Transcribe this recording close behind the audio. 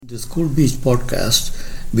this Cool Beach podcast,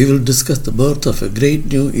 we will discuss the birth of a great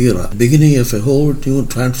new era, beginning of a whole new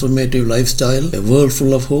transformative lifestyle, a world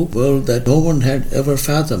full of hope, a world that no one had ever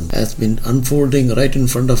fathomed has been unfolding right in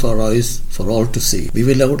front of our eyes for all to see. We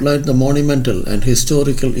will outline the monumental and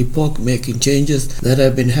historical epoch-making changes that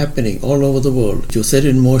have been happening all over the world, which were set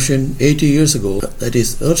in motion 80 years ago, that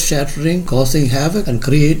is earth-shattering, causing havoc and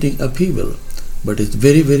creating upheaval. But it's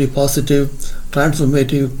very, very positive,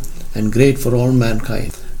 transformative, and great for all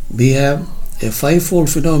mankind. We have a fivefold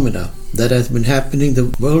phenomena that has been happening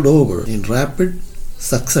the world over in rapid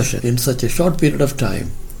succession in such a short period of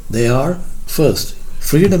time. They are, first,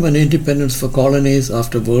 freedom and independence for colonies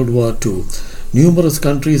after World War II. Numerous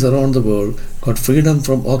countries around the world got freedom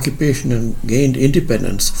from occupation and gained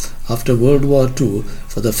independence after World War II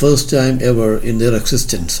for the first time ever in their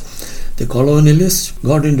existence. The colonialists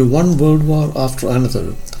got into one world war after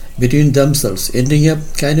another between themselves, ending up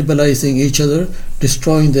cannibalizing each other,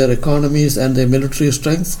 destroying their economies and their military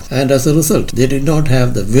strength, and as a result, they did not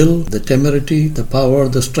have the will, the temerity, the power,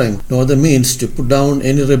 the strength, nor the means to put down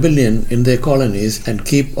any rebellion in their colonies and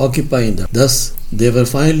keep occupying them. Thus, they were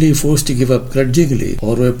finally forced to give up grudgingly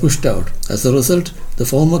or were pushed out. As a result, the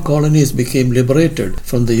former colonies became liberated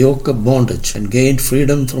from the yoke of bondage and gained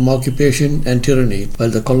freedom from occupation and tyranny, while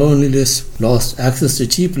the colonialists lost access to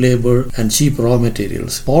cheap labor and cheap raw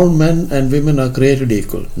materials. All men and women are created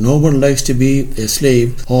equal. No one likes to be a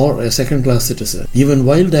slave or a second-class citizen. Even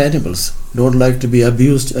wild animals don't like to be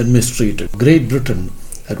abused and mistreated. Great Britain,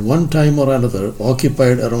 at one time or another,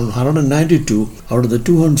 occupied around 192 out of the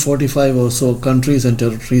 245 or so countries and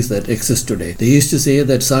territories that exist today. They used to say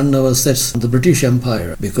that sun never sets on the British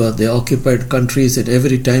Empire because they occupied countries at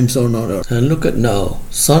every time zone on earth. And look at now,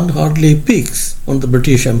 sun hardly peaks on the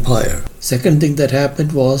British Empire. Second thing that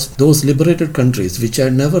happened was those liberated countries which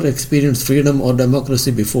had never experienced freedom or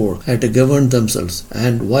democracy before had to govern themselves.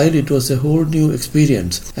 And while it was a whole new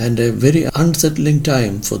experience and a very unsettling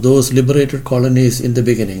time for those liberated colonies in the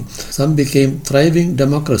beginning, some became thriving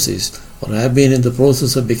democracies or have been in the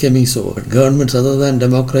process of becoming so. But governments other than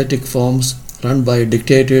democratic forms run by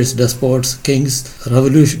dictators, despots, kings,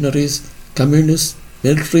 revolutionaries, communists,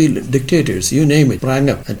 military dictators, you name it, sprang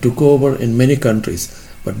up and took over in many countries.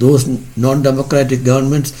 But those non-democratic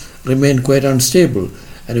governments remain quite unstable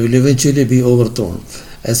and will eventually be overthrown.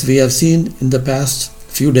 As we have seen in the past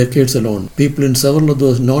few decades alone, people in several of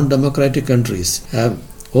those non-democratic countries have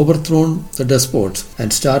overthrown the despots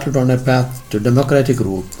and started on a path to democratic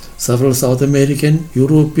rule. Several South American,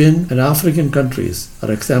 European, and African countries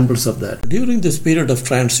are examples of that. During this period of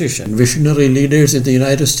transition, visionary leaders in the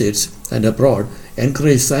United States and abroad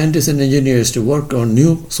encouraged scientists and engineers to work on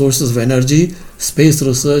new sources of energy, space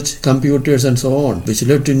research, computers, and so on, which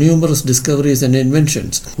led to numerous discoveries and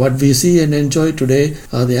inventions. What we see and enjoy today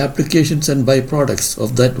are the applications and byproducts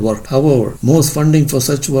of that work. However, most funding for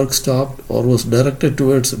such work stopped or was directed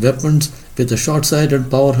towards weapons with the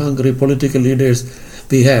short-sighted, power-hungry political leaders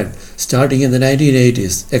we had starting in the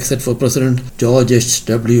 1980s, except for President George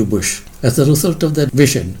H.W. Bush. As a result of that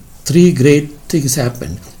vision, three great things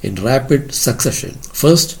happened in rapid succession.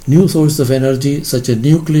 First, new sources of energy such as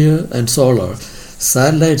nuclear and solar,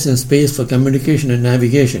 satellites in space for communication and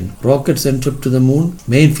navigation, rockets and trip to the moon,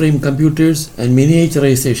 mainframe computers, and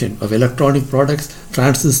miniaturization of electronic products,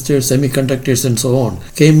 transistors, semiconductors, and so on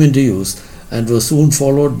came into use and were soon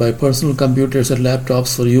followed by personal computers and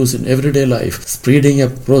laptops for use in everyday life, speeding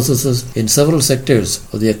up processes in several sectors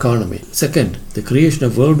of the economy. Second, the creation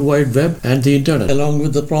of World Wide Web and the Internet, along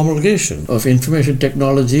with the promulgation of information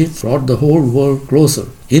technology, brought the whole world closer.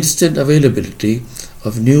 Instant availability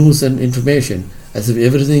of news and information, as if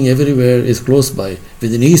everything everywhere is close by,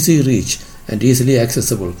 within easy reach and easily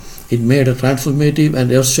accessible. It made a transformative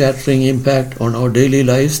and earth-shattering impact on our daily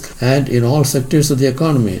lives and in all sectors of the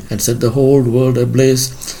economy and set the whole world ablaze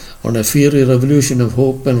on a fiery revolution of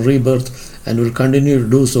hope and rebirth, and will continue to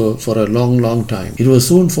do so for a long, long time. It was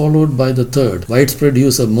soon followed by the third, widespread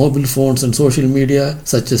use of mobile phones and social media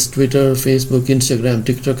such as Twitter, Facebook, Instagram,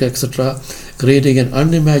 TikTok, etc., creating an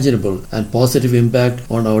unimaginable and positive impact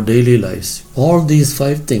on our daily lives. All these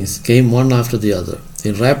five things came one after the other,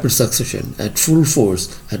 in rapid succession, at full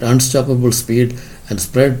force, at unstoppable speed, and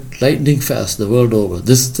spread lightning fast the world over.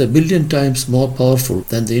 This is a billion times more powerful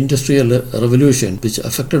than the Industrial Revolution, which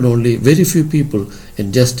affected only very few people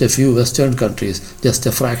in just a few Western countries, just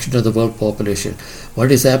a fraction of the world population.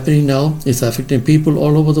 What is happening now is affecting people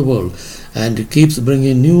all over the world, and it keeps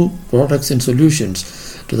bringing new products and solutions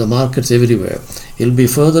to the markets everywhere. It will be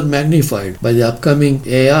further magnified by the upcoming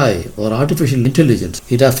AI or artificial intelligence.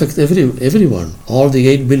 It affects everyone, all the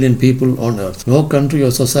 8 billion people on earth. No country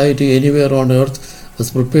or society anywhere on earth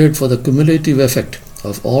was prepared for the cumulative effect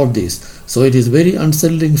of all these. So it is very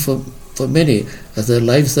unsettling for many, as their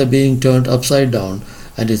lives are being turned upside down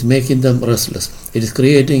and is making them restless. It is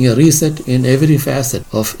creating a reset in every facet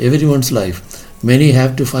of everyone's life. Many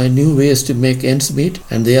have to find new ways to make ends meet,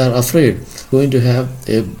 and they are afraid going to have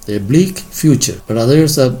a bleak future. But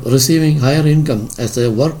others are receiving higher income as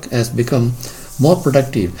their work has become more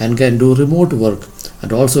productive and can do remote work,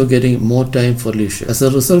 and also getting more time for leisure. As a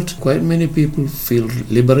result, quite many people feel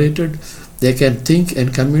liberated. They can think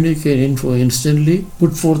and communicate info instantly,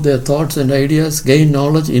 put forth their thoughts and ideas, gain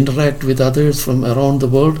knowledge, interact with others from around the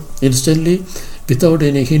world instantly without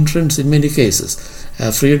any hindrance in many cases,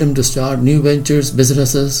 have freedom to start new ventures,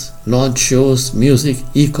 businesses, launch shows, music,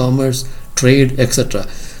 e-commerce, trade, etc.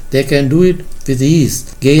 They can do it with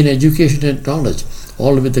ease, gain education and knowledge,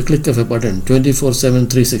 all with the click of a button, 24/7,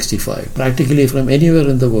 365, practically from anywhere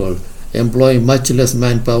in the world, employing much less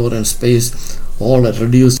manpower and space, all at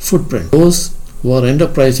reduced footprint. Those who are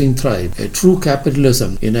enterprising thrive, a true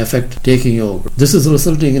capitalism in effect taking over. This is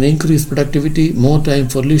resulting in increased productivity, more time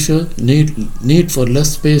for leisure, need for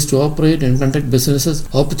less space to operate and conduct businesses,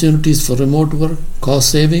 opportunities for remote work, cost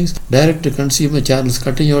savings, direct-to-consumer channels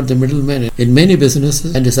cutting out the middlemen in many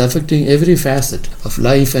businesses, and is affecting every facet of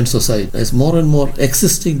life and society. As more and more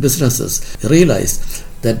existing businesses realize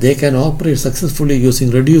that they can operate successfully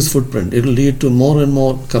using reduced footprint, it will lead to more and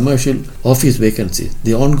more commercial office vacancies.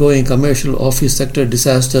 The ongoing commercial office sector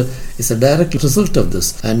disaster is a direct result of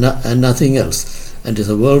this and nothing else, and is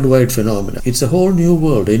a worldwide phenomenon. It's a whole new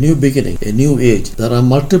world, a new beginning, a new age. There are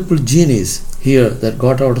multiple genies here that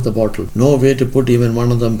got out of the bottle. No way to put even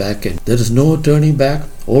one of them back in. There is no turning back.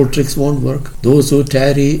 Old tricks won't work. Those who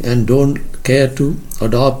tarry and don't care to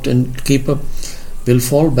adopt and keep up will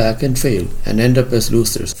fall back and fail and end up as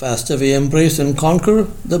losers. Faster we embrace and conquer,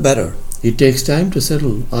 the better. It takes time to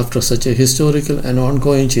settle after such a historical and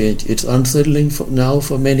ongoing change. It's unsettling now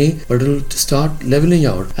for many, but it will start leveling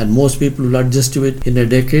out, and most people will adjust to it in a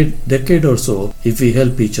decade or so if we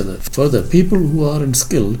help each other. Further, people who are in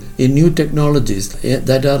skill in new technologies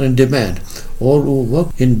that are in demand, or who work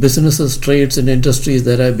in businesses, trades and industries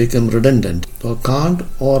that have become redundant, or can't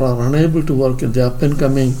or are unable to work in the up and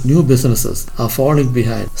coming new businesses, are falling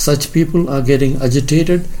behind. Such people are getting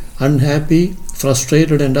agitated, unhappy,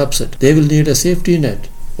 frustrated and upset. They will need a safety net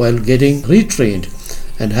while getting retrained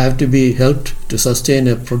and have to be helped to sustain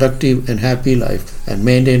a productive and happy life and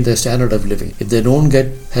maintain their standard of living. If they don't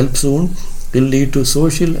get help soon, it will lead to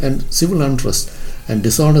social and civil unrest, and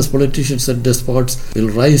dishonest politicians and despots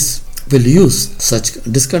will use such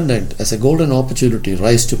discontent as a golden opportunity to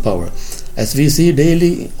rise to power. As we see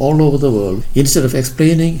daily all over the world, instead of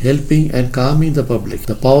explaining, helping and calming the public,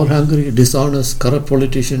 the power-hungry, dishonest, corrupt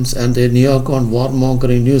politicians and their neocon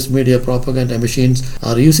warmongering news media propaganda machines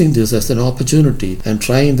are using this as an opportunity and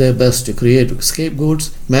trying their best to create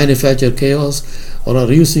scapegoats, manufacture chaos, or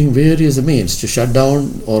are using various means to shut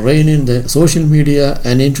down or rein in the social media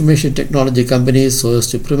and information technology companies so as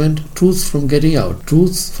to prevent truth from getting out,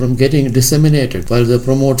 truth from getting disseminated while they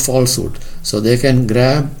promote falsehood, so they can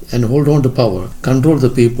grab and hold on to power, control the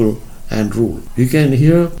people and rule. You can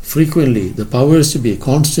hear frequently the powers to be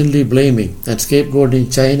constantly blaming and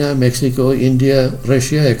scapegoating China, Mexico, India,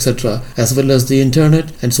 Russia, etc., as well as the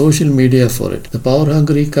internet and social media for it. The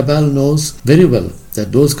power-hungry cabal knows very well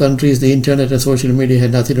that those countries, the internet and social media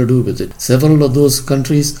had nothing to do with it. Several of those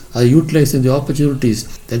countries are utilizing the opportunities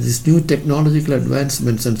that these new technological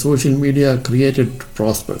advancements and social media are created to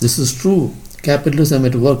prosper. This is true capitalism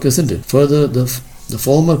at work, isn't it? Further, the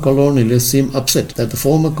former colonialists seem upset that the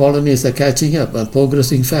former colonies are catching up and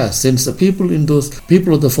progressing fast, since the people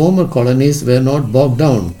of the former colonies were not bogged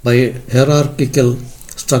down by hierarchical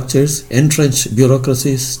structures, entrenched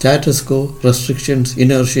bureaucracies, status quo, restrictions,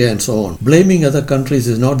 inertia and so on. Blaming other countries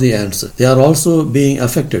is not the answer. They are also being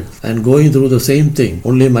affected and going through the same thing,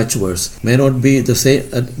 only much worse. May not be at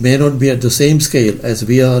the same scale as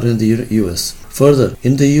we are in the US. Further,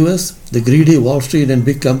 in the US, the greedy Wall Street and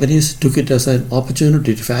big companies took it as an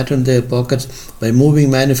opportunity to fatten their pockets by moving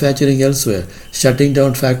manufacturing elsewhere, shutting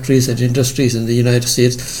down factories and industries in the United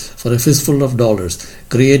States for a fistful of dollars,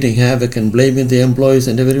 creating havoc and blaming the employees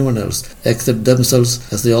and everyone else except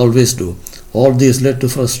themselves, as they always do. All these led to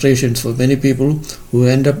frustrations for many people who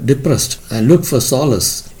end up depressed and look for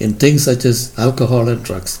solace in things such as alcohol and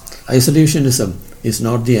drugs. Isolationism is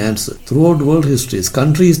not the answer. Throughout world histories,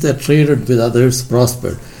 countries that traded with others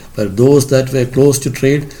prospered, while those that were close to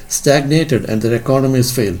trade stagnated and their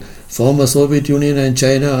economies failed. Former Soviet Union and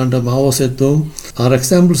China under Mao Zedong are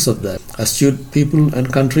examples of that. Astute people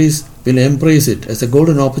and countries will embrace it as a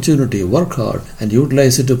golden opportunity, work hard and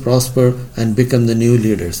utilize it to prosper and become the new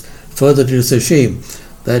leaders. Further, it is a shame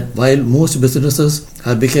that while most businesses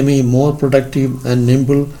are becoming more productive and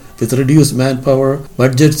nimble with reduced manpower,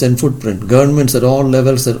 budgets and footprint, governments at all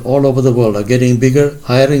levels and all over the world are getting bigger,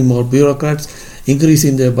 hiring more bureaucrats,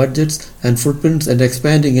 increasing their budgets and footprints and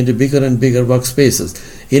expanding into bigger and bigger workspaces.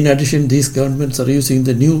 In addition, these governments are using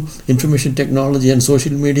the new information technology and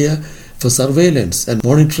social media for surveillance and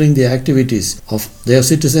monitoring the activities of their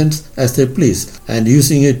citizens as they please, and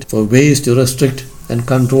using it for ways to restrict and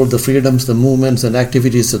control the freedoms, the movements and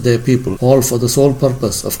activities of their people, all for the sole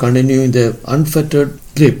purpose of continuing their unfettered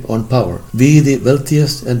grip on power. We, the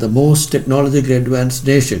wealthiest and the most technologically advanced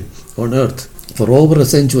nation on earth, for over a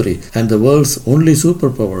century, and the world's only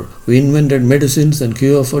superpower, who invented medicines and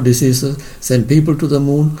cure for diseases, sent people to the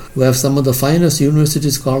moon, who have some of the finest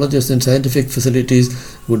universities, colleges and scientific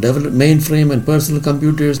facilities, who developed mainframe and personal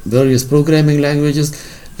computers, various programming languages,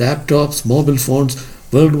 laptops, mobile phones,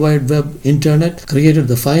 World Wide Web, Internet, created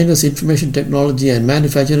the finest information technology, and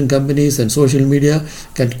manufacturing companies and social media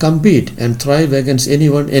can compete and thrive against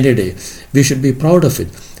anyone any day. We should be proud of it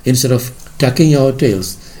instead of tucking our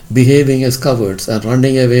tails, behaving as cowards and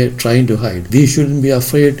running away trying to hide. We shouldn't be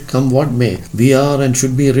afraid come what may. We are and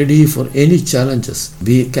should be ready for any challenges.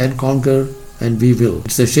 We can conquer and we will.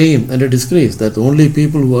 It's a shame and a disgrace that the only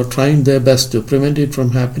people who are trying their best to prevent it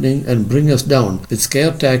from happening and bring us down with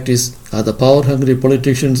scare tactics are the power-hungry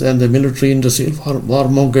politicians and the military-industrial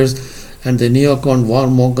warmongers and the neocon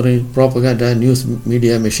warmongering propaganda and news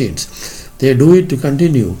media machines. They do it to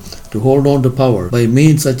continue to hold on to power by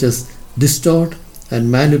means such as distort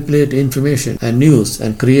and manipulate information and news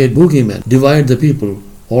and create boogeymen, divide the people,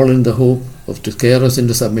 all in the hope of to scare us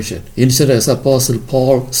into submission. Instead, as Apostle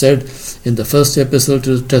Paul said in the first epistle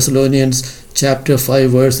to Thessalonians chapter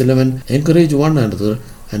 5 verse 11, encourage one another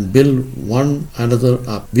and build one another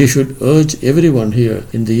up. We should urge everyone here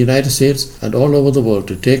in the United States and all over the world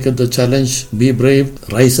to take up the challenge, be brave,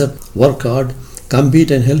 rise up, work hard, compete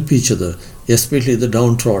and help each other, especially the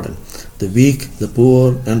downtrodden, the weak, the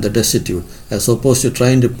poor and the destitute, as opposed to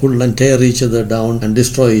trying to pull and tear each other down and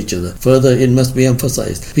destroy each other. Further, it must be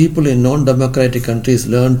emphasized, people in non-democratic countries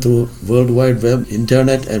learn through World Wide Web,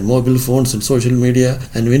 Internet and mobile phones and social media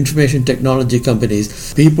and information technology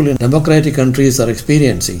companies. People in democratic countries are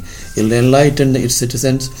experiencing. It will enlighten its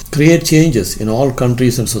citizens, create changes in all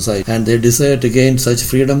countries and society, and their desire to gain such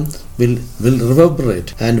freedom will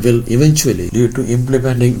reverberate and will eventually lead to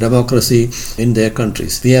implementing democracy in their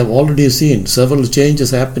countries. We have already seen several changes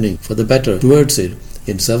happening for the better towards it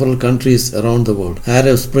in several countries around the world.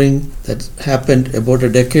 Arab Spring that happened about a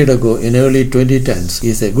decade ago in early 2010s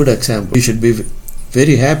is a good example. We should be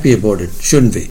very happy about it, shouldn't we?